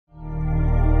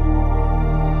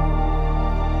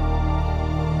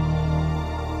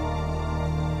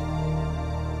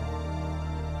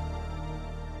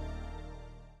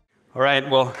All right,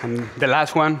 well, and the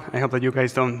last one, I hope that you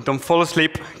guys don't fall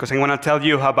asleep, because I want to tell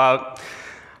you about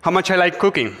how much I like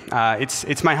cooking.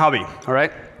 It's my hobby, all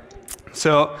right?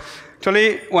 So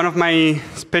actually, one of my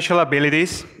special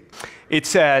abilities,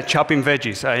 it's chopping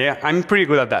veggies. Yeah, I'm pretty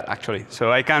good at that, actually.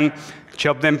 So I can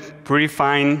chop them pretty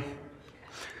fine,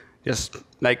 just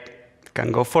like,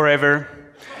 can go forever.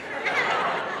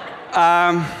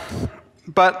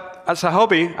 But as a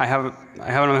hobby, I have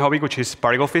another hobby, which is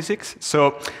particle physics.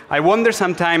 So I wonder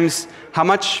sometimes, how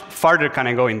much farther can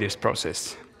I go in this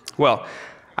process? Well,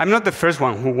 I'm not the first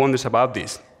one who wonders about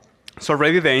this. So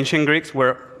already the ancient Greeks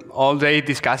were all day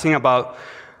discussing about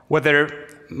whether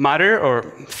matter or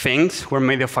things were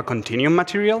made of a continuum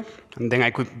material, and then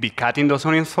I could be cutting those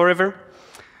onions forever,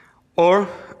 or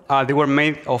they were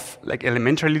made of like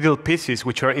elementary little pieces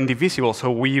which are indivisible,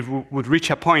 so we would reach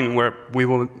a point where we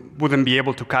wouldn't be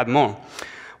able to cut more.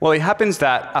 Well, it happens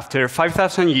that after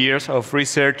 5,000 years of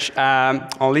research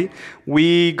only,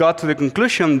 we got to the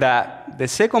conclusion that the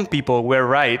second people were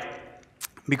right,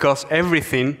 because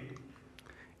everything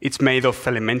is made of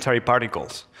elementary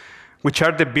particles, which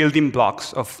are the building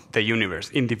blocks of the universe,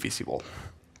 indivisible.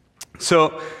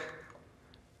 So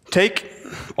take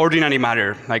ordinary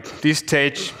matter, like this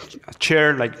stage, a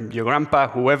chair, like your grandpa,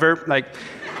 whoever, like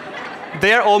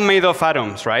they are all made of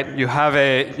atoms, right? You have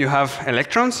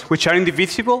electrons, which are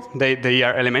indivisible. They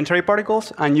are elementary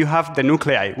particles. And you have the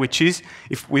nuclei, which is,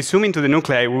 if we zoom into the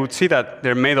nuclei, we would see that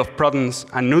they're made of protons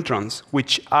and neutrons,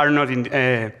 which are not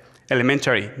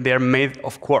elementary. They are made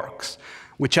of quarks,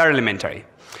 which are elementary.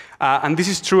 And this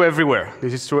is true everywhere.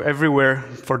 This is true everywhere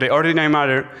for the ordinary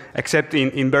matter, except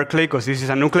in Berkeley, because this is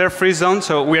a nuclear-free zone,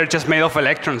 so we are just made of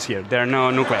electrons here. There are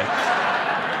no nuclei.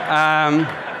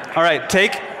 All right,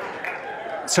 take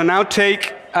our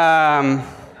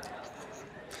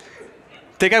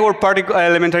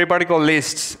elementary particle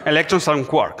lists, electrons and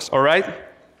quarks, all right?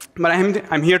 But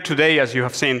I'm here today, as you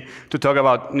have seen, to talk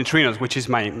about neutrinos, which is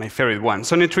my favorite one.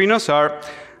 So neutrinos are,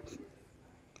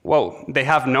 well, they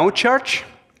have no charge.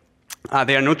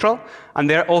 They are neutral, and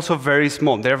they're also very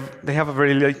small. They have a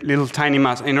very little tiny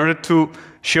mass. In order to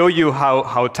show you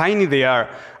how tiny they are,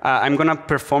 I'm going to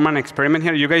perform an experiment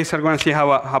here. You guys are going to see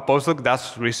how a postdoc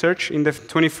does research in the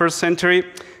 21st century.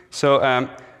 So,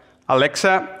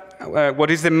 Alexa,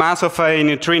 what is the mass of a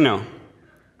neutrino?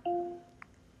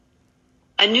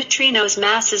 A neutrino's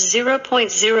mass is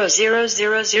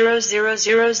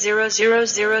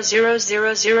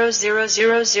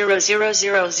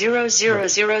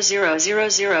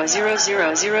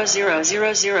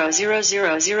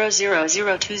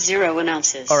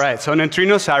ounces. All right, so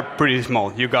neutrinos are pretty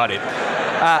small. You got it.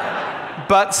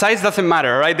 But size doesn't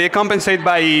matter, right? They compensate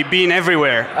by being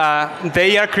everywhere.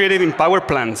 They are created in power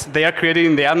plants. They are created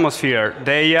in the atmosphere.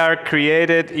 They are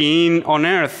created on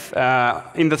Earth,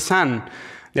 in the sun.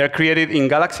 They are created in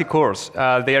galaxy cores.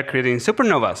 They are created in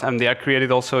supernovas, and they are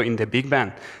created also in the Big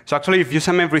Bang. So actually, if you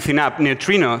sum everything up,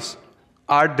 neutrinos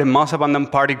are the most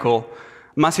abundant particle,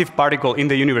 massive particle in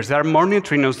the universe. There are more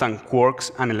neutrinos than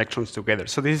quarks and electrons together.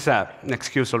 So this is an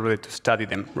excuse already to study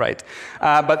them, right?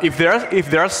 But if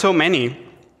there are so many,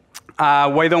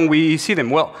 why don't we see them?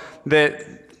 Well, the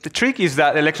trick is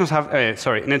that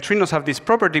neutrinos have this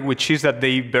property, which is that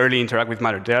they barely interact with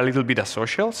matter. They're a little bit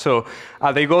asocial, so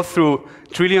they go through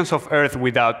trillions of Earth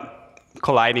without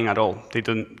colliding at all. They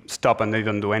don't stop and they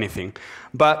don't do anything.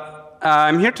 But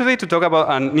I'm here today to talk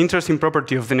about an interesting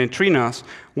property of the neutrinos,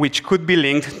 which could be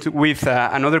linked with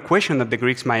another question that the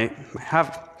Greeks might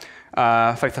have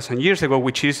 5,000 years ago,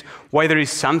 which is why there is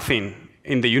something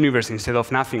in the universe instead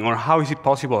of nothing, or how is it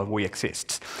possible that we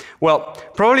exist? Well,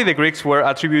 probably the Greeks were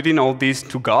attributing all this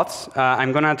to gods.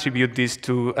 I'm going to attribute this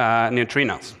to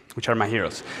neutrinos, which are my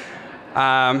heroes.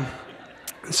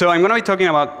 So I'm going to be talking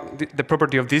about the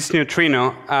property of this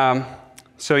neutrino.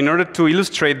 So in order to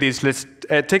illustrate this, let's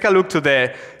take a look to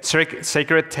the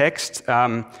sacred texts.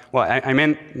 Well, I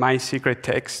meant my secret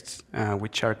texts,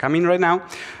 which are coming right now.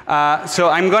 So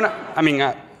I'm going to,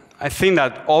 I think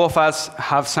that all of us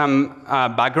have some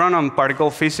background on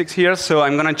particle physics here, so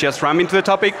I'm going to just run into the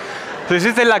topic. So this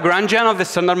is the Lagrangian of the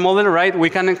standard model, right? We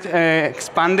can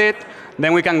expand it,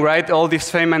 then we can write all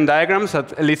these Feynman diagrams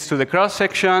that leads to the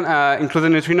cross-section, include the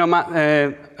neutrino.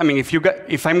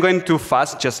 If I'm going too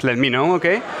fast, just let me know,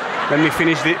 okay? Let me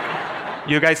finish the.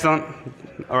 You guys don't.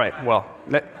 All right. Well,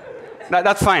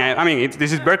 that's fine.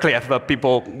 This is Berkeley. I thought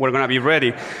people were going to be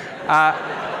ready.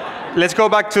 Let's go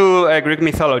back to Greek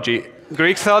mythology.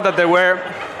 Greeks thought that there were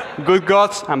good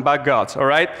gods and bad gods, all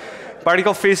right?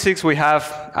 Particle physics, we have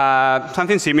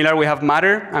something similar. We have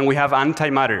matter and we have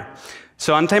antimatter.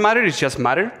 So antimatter is just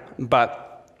matter, but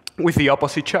with the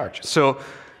opposite charge. So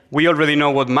we already know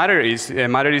what matter is.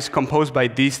 Matter is composed by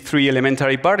these three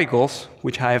elementary particles,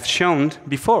 which I have shown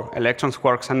before, electrons,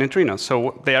 quarks, and neutrinos.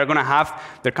 So they are going to have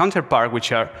their counterpart,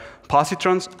 which are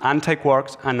positrons,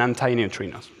 anti-quarks, and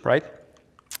anti-neutrinos, right?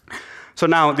 So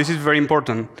now, this is very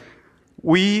important.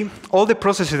 All the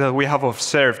processes that we have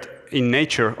observed in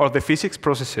nature, or the physics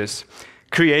processes,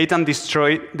 create and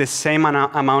destroy the same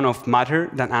amount of matter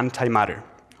than antimatter,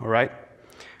 all right?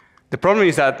 The problem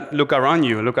is that, look around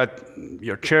you, look at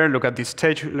your chair, look at this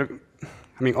stage.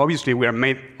 Obviously, we are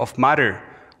made of matter.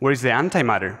 Where is the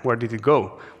antimatter? Where did it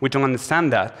go? We don't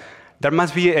understand that. There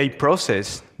must be a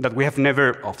process that we have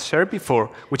never observed before,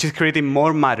 which is creating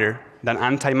more matter than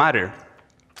antimatter.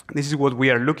 This is what we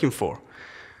are looking for.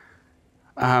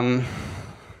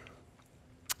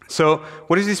 So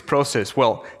what is this process?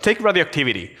 Well, take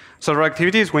radioactivity. So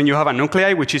radioactivity is when you have a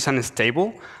nuclei which is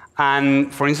unstable,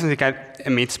 and for instance, it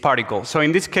emits particles. So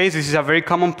in this case, this is a very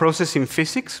common process in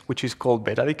physics, which is called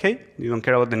beta decay. You don't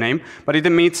care about the name, but it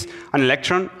emits an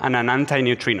electron and an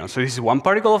antineutrino. So this is one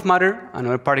particle of matter,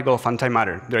 another particle of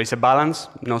antimatter. There is a balance,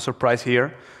 no surprise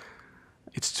here.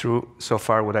 It's true so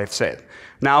far what I've said.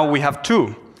 Now we have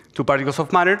two particles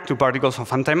of matter, two particles of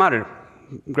antimatter.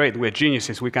 Great, we're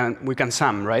geniuses, we can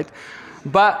sum, right?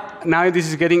 But now this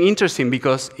is getting interesting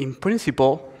because in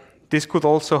principle, this could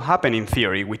also happen in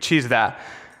theory, which is that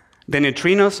the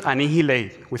neutrinos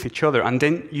annihilate with each other, and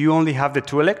then you only have the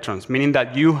two electrons, meaning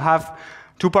that you have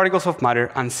two particles of matter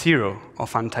and zero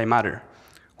of antimatter.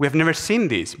 We have never seen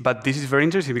this, but this is very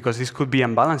interesting because this could be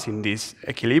unbalancing this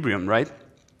equilibrium, right?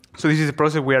 So this is the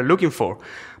process we are looking for.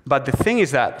 But the thing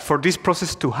is that for this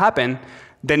process to happen,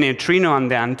 the neutrino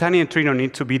and the antineutrino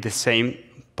need to be the same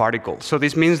particle. So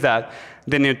this means that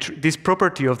this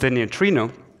property of the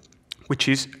neutrino, which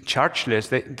is chargeless,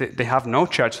 they have no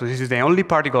charge, so this is the only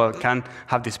particle that can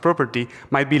have this property,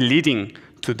 might be leading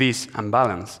to this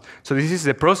imbalance. So this is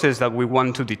the process that we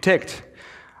want to detect.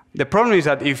 The problem is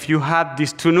that if you had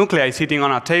these two nuclei sitting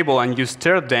on a table and you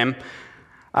stirred them,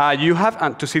 you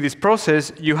have to see this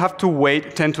process, you have to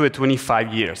wait 10 to the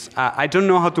 25 years. I don't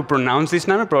know how to pronounce this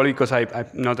number, probably because I'm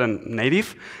not a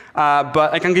native,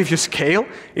 but I can give you a scale.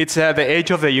 It's the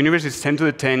age of the universe is 10 to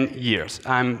the 10 years.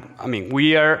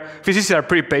 Physicists are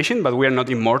pretty patient, but we are not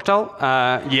immortal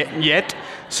yet.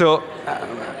 So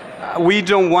we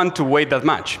don't want to wait that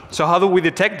much. So how do we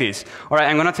detect this? All right,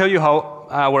 I'm going to tell you how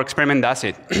our experiment does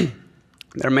it.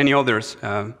 There are many others.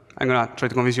 I'm going to try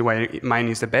to convince you why mine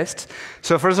is the best.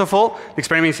 So first of all, the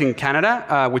experiment is in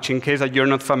Canada, which in case that you're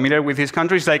not familiar with this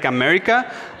country, is like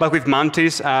America, but with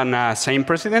mounties and same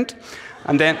president.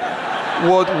 And then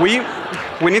what we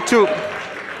need to...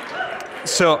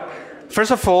 So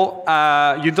first of all,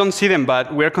 you don't see them,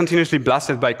 but we're continuously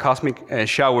blasted by cosmic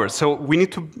showers. So we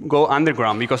need to go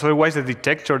underground, because otherwise the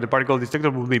detector, the particle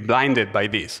detector, will be blinded by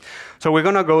this. So we're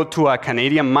going to go to a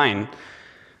Canadian mine,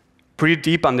 pretty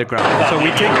deep underground. So we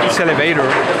take this elevator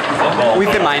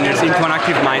with the miners into an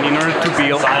active mine in order to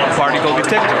build a particle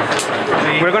detector.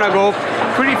 We're going to go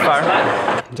pretty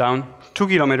far down, 2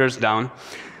 kilometers down,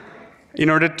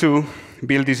 in order to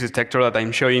build this detector that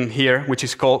I'm showing here, which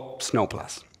is called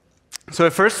Snowplus. So the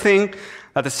first thing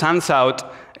that the sun's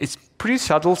out, it's pretty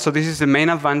subtle, so this is the main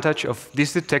advantage of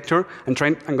this detector. I'm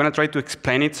going to try to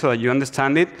explain it so that you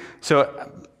understand it. So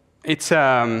it's...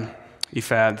 If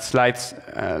the slides,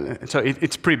 so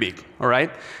it's pretty big, all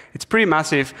right? It's pretty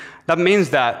massive. That means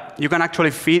that you can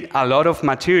actually fit a lot of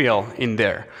material in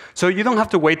there. So you don't have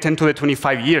to wait 10 to the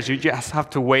 25 years. You just have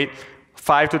to wait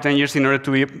 5 to 10 years in order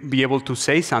to be able to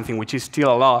say something, which is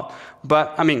still a lot.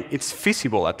 But, it's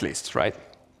feasible at least, right?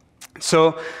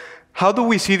 So how do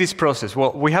we see this process?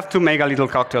 Well, we have to make a little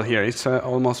cocktail here. It's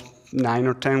almost 9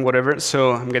 or 10, whatever,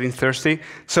 so I'm getting thirsty.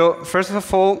 So first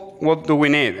of all, what do we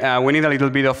need? We need a little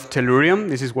bit of tellurium.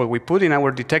 This is what we put in our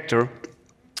detector,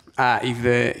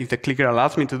 if the clicker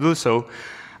allows me to do so,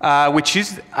 which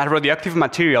is a radioactive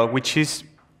material, which is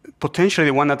potentially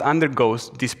the one that undergoes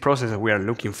this process that we are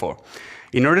looking for.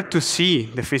 In order to see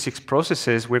the physics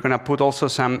processes, we're going to put also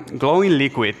some glowing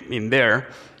liquid in there,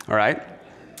 all right?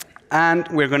 And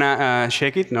we're going to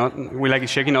shake it. We like it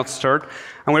shaking, not stirred.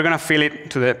 And we're going to fill it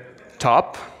to the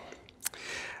top.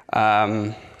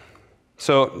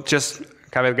 So just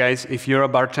caveat, guys, if you're a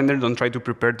bartender, don't try to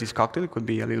prepare this cocktail. It could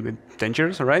be a little bit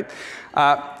dangerous, all right?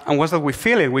 And once that we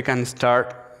fill it, we can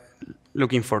start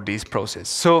looking for this process.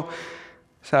 So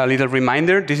a little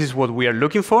reminder, this is what we are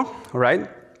looking for, all right?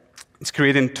 It's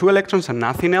creating 2 electrons and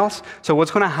nothing else. So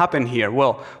what's going to happen here?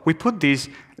 Well, we put this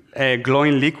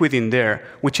glowing liquid in there,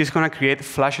 which is going to create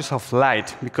flashes of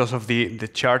light because of the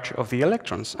charge of the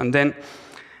electrons. And then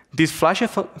these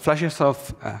flashes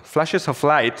of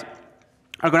light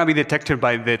are going to be detected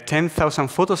by the 10,000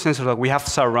 photosensors that we have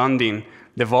surrounding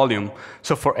the volume.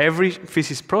 So for every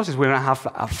physics process, we're going to have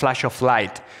a flash of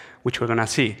light, which we're going to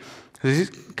see. So this is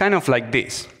kind of like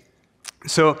this.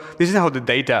 So this is how the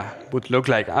data would look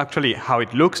like, actually how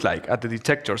it looks like at the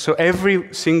detector. So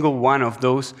every single one of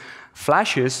those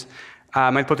flashes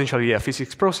might potentially be a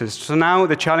physics process. So now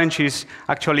the challenge is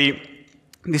actually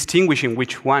distinguishing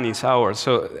which one is ours.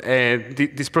 So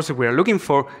this process we are looking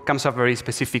for comes up very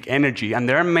specific energy, and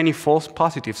there are many false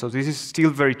positives, so this is still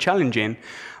very challenging.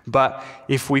 But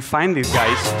if we find these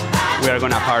guys, we are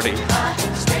going to party.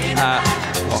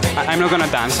 I'm not going to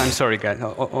dance, I'm sorry, guys.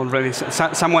 Already,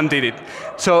 someone did it.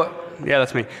 So, yeah,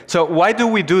 that's me. So why do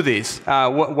we do this?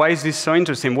 Why is this so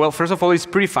interesting? Well, first of all, it's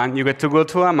pretty fun. You get to go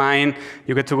to a mine,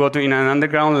 you get to go to in an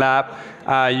underground lab,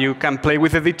 you can play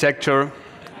with the detector.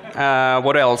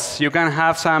 What else? You can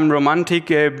have some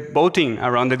romantic boating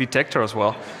around the detector as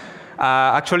well.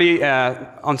 Actually,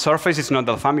 on surface, it's not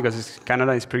that fun because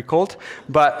Canada is pretty cold.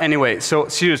 But anyway, so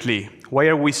seriously, why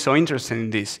are we so interested in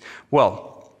this? Well,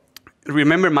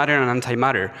 remember matter and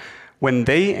antimatter. When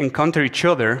they encounter each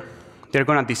other, they're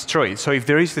going to destroy it. So if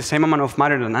there is the same amount of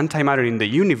matter and antimatter in the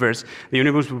universe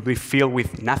will be filled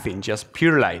with nothing, just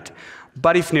pure light.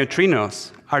 But if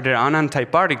neutrinos are their own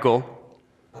antiparticle,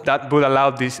 that would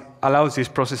allows this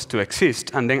process to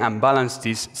exist and then unbalance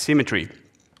this symmetry.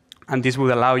 And this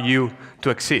would allow you to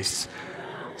exist.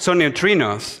 So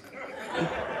neutrinos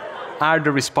are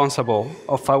the responsible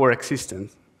of our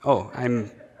existence. Oh,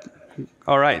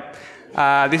 all right.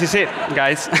 This is it,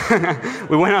 guys.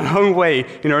 We went a long way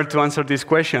in order to answer this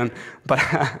question, but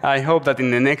I hope that in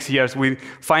the next years we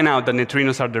find out that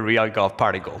neutrinos are the real God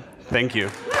particle. Thank you.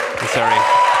 Sorry.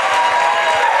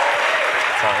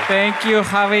 Thank you,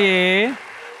 Javier.